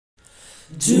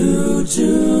Do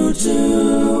do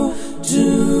do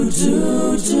do do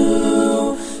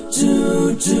do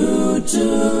do do do.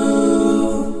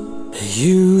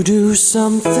 You do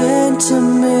something to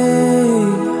me,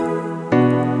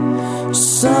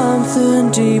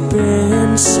 something deep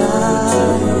inside.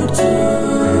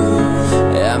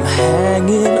 I'm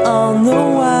hanging on the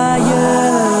wire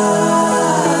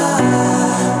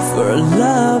for a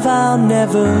love I'll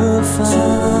never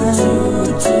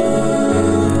find.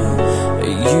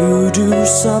 You do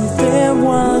something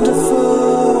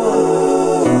wonderful,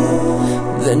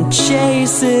 then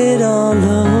chase it all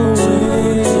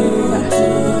away,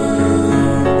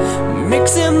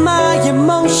 mixing my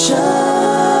emotions,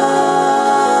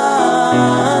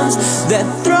 that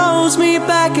throws me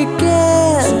back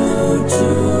again,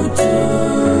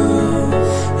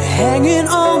 hanging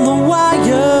on the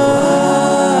wire.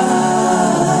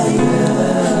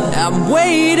 I'm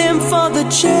waiting for the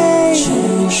change,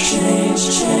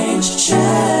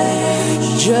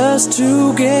 just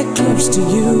to get close to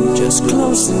you, just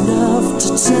close enough to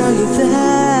tell you that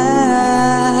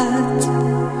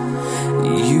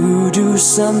you do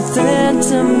something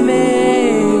to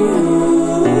me,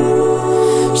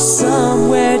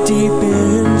 somewhere deep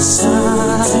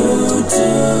inside.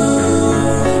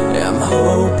 I'm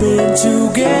hoping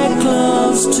to get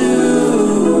close to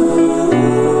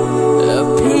a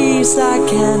peace I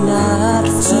cannot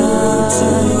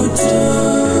find,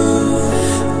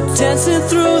 dancing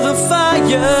through the fire,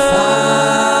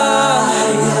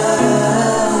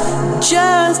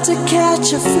 just to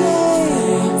catch a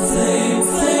flame,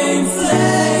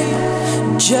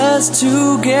 just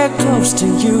to get close to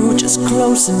you, just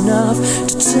close enough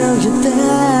to tell you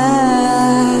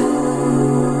that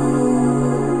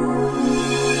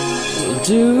we'll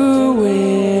do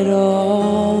it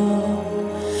all,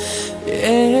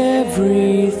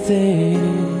 everything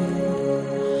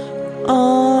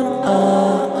on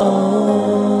our own.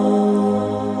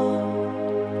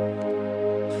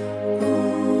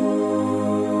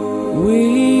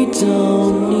 We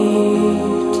don't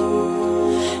need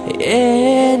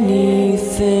anything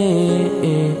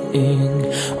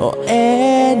or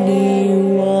anyone.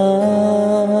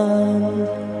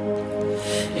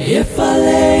 If I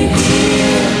lay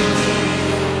here,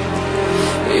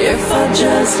 if I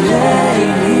just lay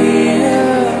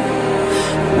here,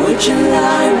 would you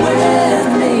lie with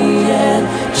me and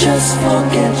just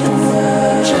forget the